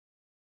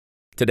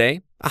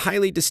Today, a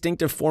highly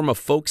distinctive form of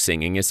folk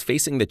singing is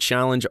facing the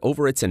challenge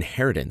over its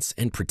inheritance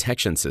and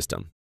protection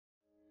system.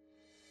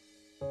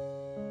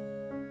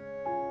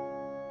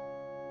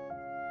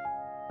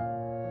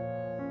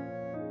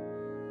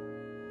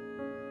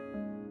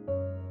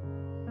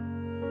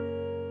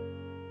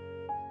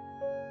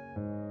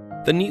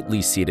 The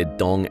neatly seated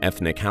Dong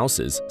ethnic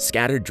houses,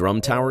 scattered drum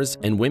towers,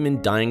 and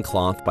women dyeing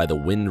cloth by the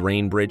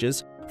wind-rain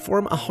bridges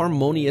form a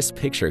harmonious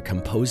picture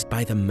composed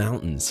by the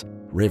mountains,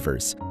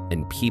 rivers,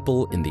 and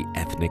people in the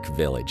ethnic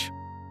village.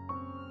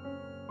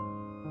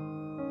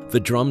 The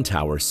drum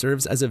tower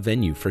serves as a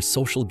venue for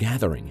social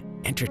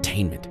gathering,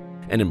 entertainment,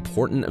 and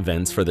important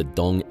events for the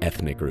Dong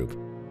ethnic group.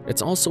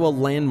 It's also a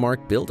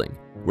landmark building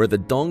where the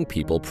Dong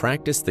people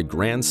practice the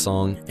grand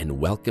song and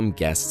welcome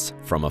guests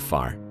from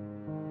afar.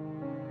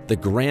 The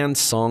grand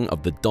song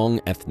of the Dong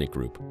ethnic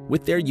group,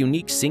 with their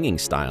unique singing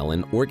style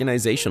and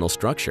organizational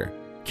structure,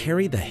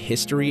 carry the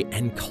history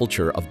and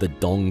culture of the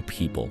Dong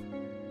people.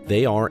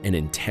 They are an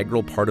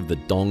integral part of the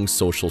Dong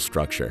social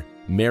structure,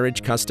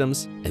 marriage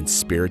customs, and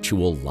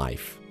spiritual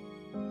life.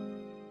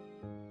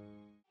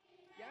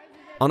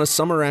 On a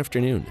summer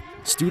afternoon,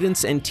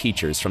 students and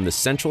teachers from the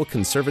Central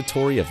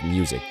Conservatory of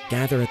Music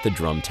gather at the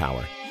drum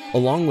tower,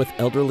 along with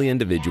elderly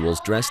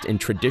individuals dressed in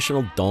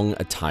traditional Dong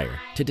attire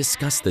to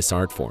discuss this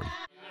art form.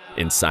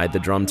 Inside the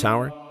drum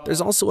tower,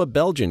 there's also a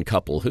Belgian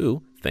couple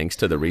who, thanks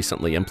to the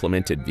recently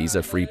implemented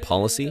visa-free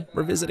policy,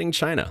 were visiting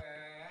China.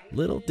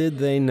 Little did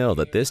they know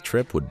that this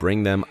trip would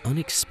bring them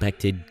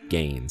unexpected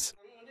gains.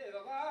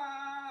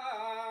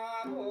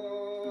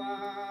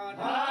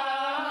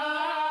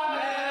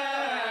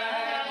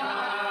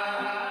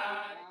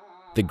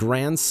 The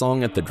grand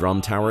song at the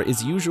drum tower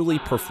is usually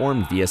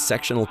performed via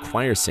sectional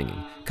choir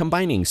singing,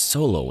 combining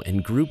solo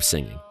and group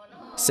singing.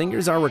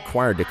 Singers are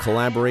required to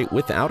collaborate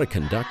without a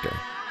conductor.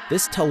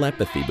 This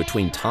telepathy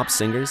between top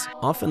singers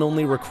often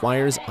only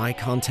requires eye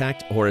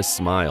contact or a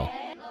smile.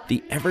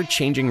 The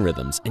ever-changing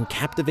rhythms and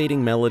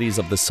captivating melodies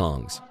of the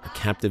songs are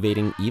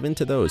captivating even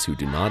to those who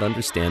do not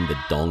understand the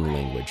Dong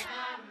language.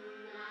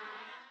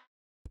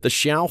 The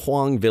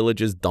Xiaohuang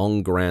village's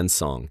Dong Grand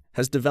Song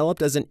has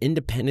developed as an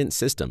independent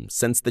system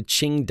since the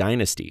Qing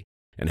dynasty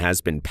and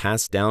has been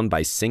passed down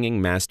by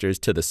singing masters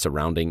to the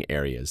surrounding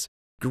areas,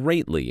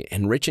 greatly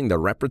enriching the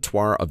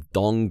repertoire of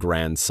Dong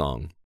Grand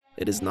Song.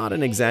 It is not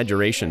an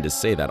exaggeration to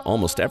say that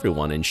almost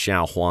everyone in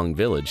Xiaohuang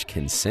village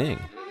can sing.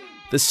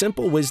 The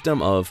simple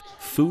wisdom of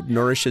food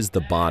nourishes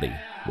the body,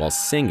 while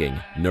singing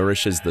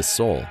nourishes the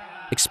soul,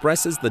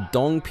 expresses the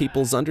Dong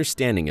people's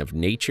understanding of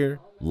nature,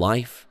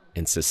 life,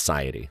 and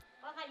society.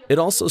 It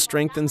also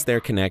strengthens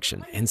their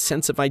connection and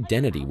sense of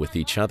identity with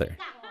each other.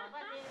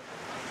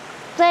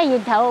 这一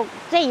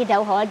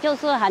条河就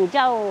是很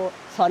叫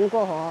船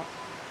过河。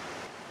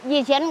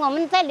以前我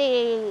们这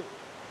里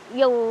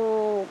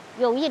有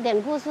一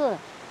点故事，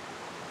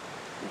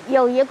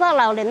有一个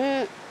老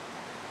人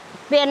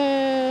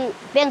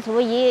边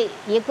煮鱼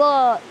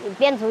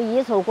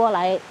手过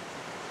来，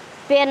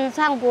边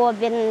唱歌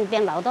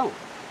边劳动，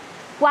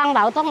光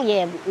劳动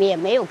也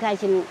没有开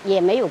心，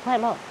也没有快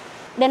乐。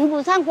人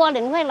不唱歌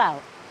人会老，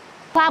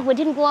花不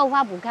听歌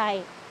花不开。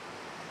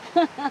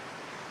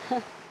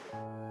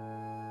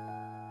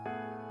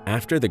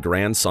After the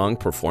grand song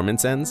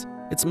performance ends,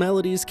 its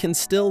melodies can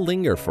still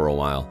linger for a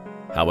while.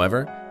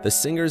 However, the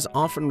singers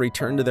often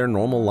return to their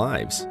normal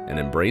lives and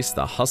embrace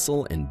the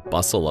hustle and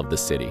bustle of the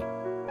city.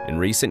 In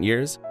recent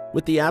years,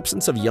 with the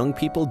absence of young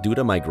people due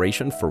to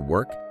migration for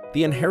work,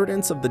 the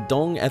inheritance of the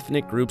Dong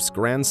ethnic group's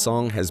grand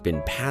song has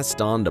been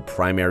passed on to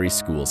primary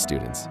school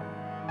students.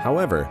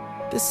 However,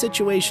 this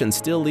situation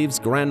still leaves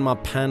Grandma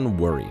Pan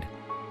worried.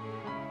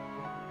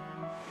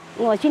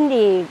 我心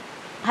里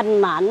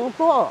很难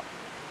过，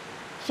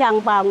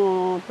想把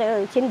我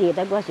的心里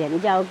的歌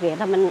弦交给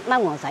他们，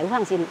让我才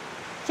放心。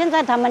现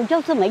在他们就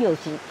是没有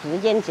时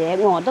间学，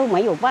我都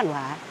没有办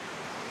法。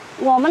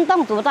我们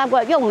动主大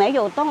歌又没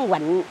有动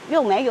文，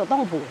又没有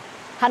动谱，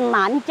很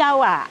难教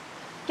啊！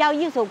教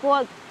一首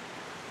歌，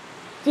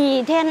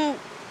几天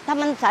他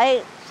们才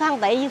上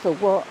得一首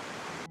歌。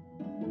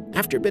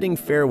 After bidding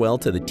farewell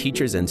to the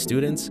teachers and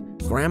students,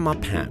 Grandma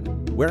Pan,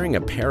 wearing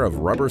a pair of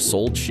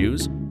rubber-soled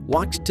shoes,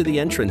 walked to the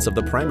entrance of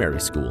the primary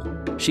school.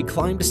 She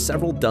climbed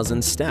several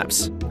dozen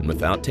steps and,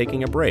 without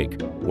taking a break,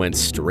 went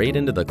straight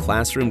into the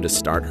classroom to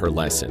start her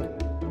lesson.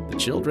 The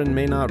children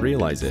may not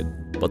realize it,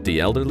 but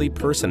the elderly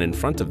person in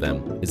front of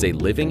them is a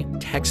living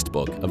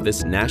textbook of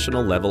this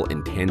national-level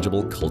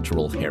intangible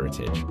cultural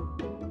heritage.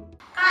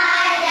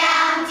 Bye.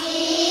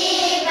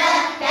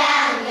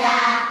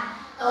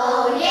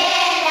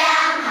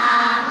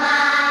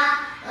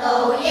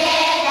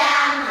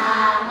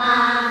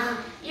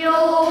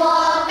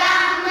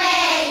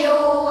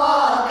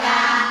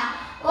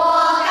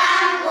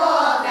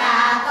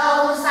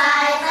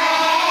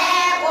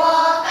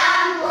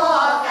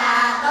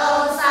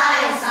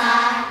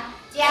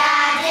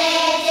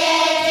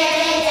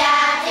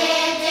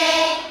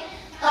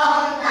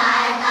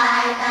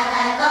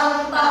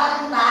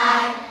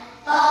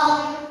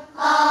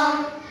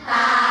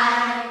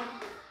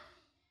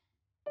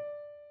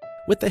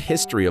 With a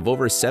history of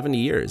over 70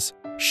 years,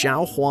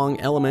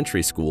 Shaohuang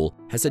Elementary School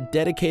has a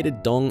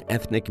dedicated Dong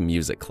ethnic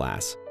music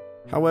class.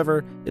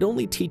 However, it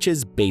only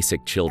teaches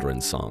basic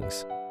children's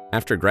songs.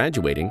 After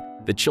graduating,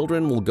 the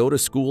children will go to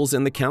schools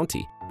in the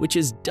county, which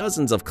is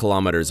dozens of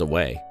kilometers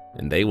away,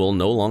 and they will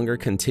no longer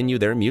continue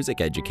their music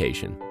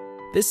education.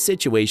 This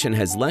situation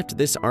has left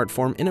this art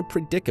form in a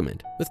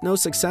predicament with no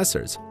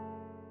successors.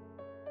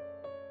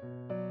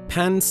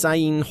 Pan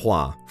Saiyin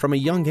Hua, from a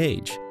young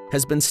age,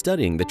 has been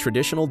studying the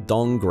traditional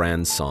Dong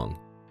grand song.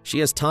 She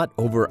has taught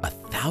over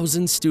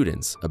 1,000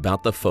 students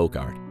about the folk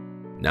art.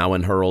 Now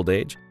in her old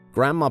age,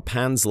 Grandma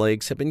Pan's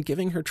legs have been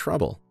giving her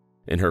trouble.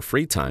 In her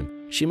free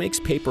time, she makes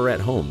paper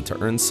at home to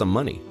earn some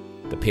money.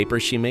 The paper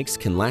she makes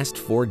can last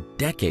for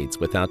decades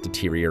without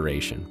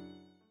deterioration.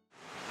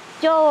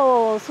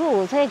 就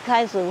15岁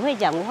开始会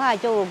讲话，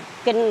就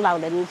跟老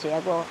人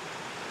学过。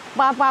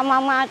爸爸妈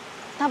妈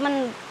他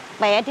们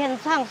白天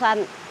上山，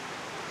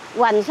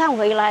晚上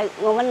回来，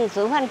我们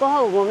吃饭过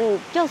后，我们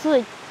就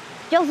是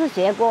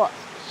学过，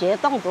学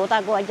动作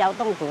大过，教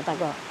动作大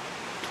过。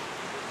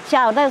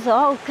小的时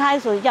候开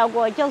始教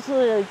过，就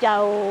是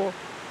教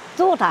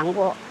座谈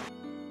过。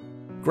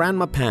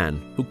 Grandma Pan,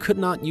 who could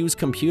not use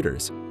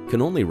computers, can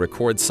only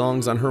record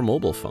songs on her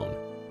mobile phone.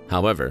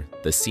 However,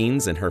 the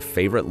scenes in her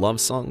favorite love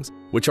songs,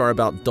 which are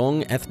about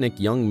Dong ethnic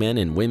young men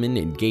and women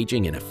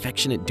engaging in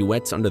affectionate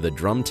duets under the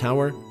drum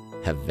tower,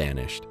 have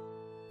vanished.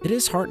 It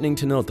is heartening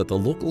to note that the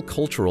local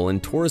Cultural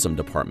and Tourism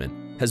Department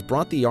has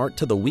brought the art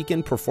to the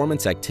weekend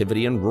performance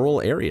activity in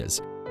rural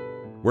areas,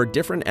 where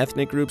different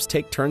ethnic groups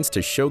take turns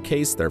to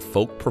showcase their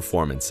folk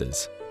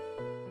performances.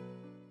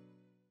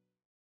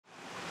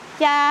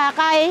 จะไ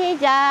ก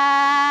จะ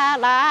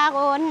ลาค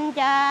น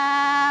จะ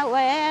เว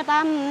ต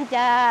ำจ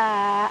ะ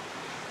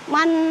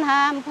มันห้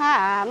ามผ้า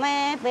ไม่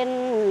เป็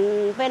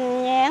น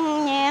แยง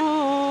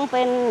เ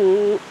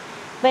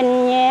ป็น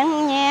แย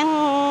ง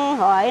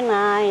หอยน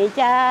าย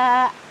จะ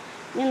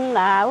ยินเห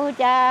ลา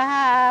จะ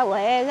เว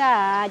กา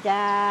จ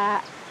ะ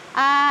อ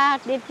า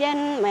ดิบเจน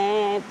แม่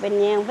เป็น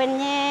แยง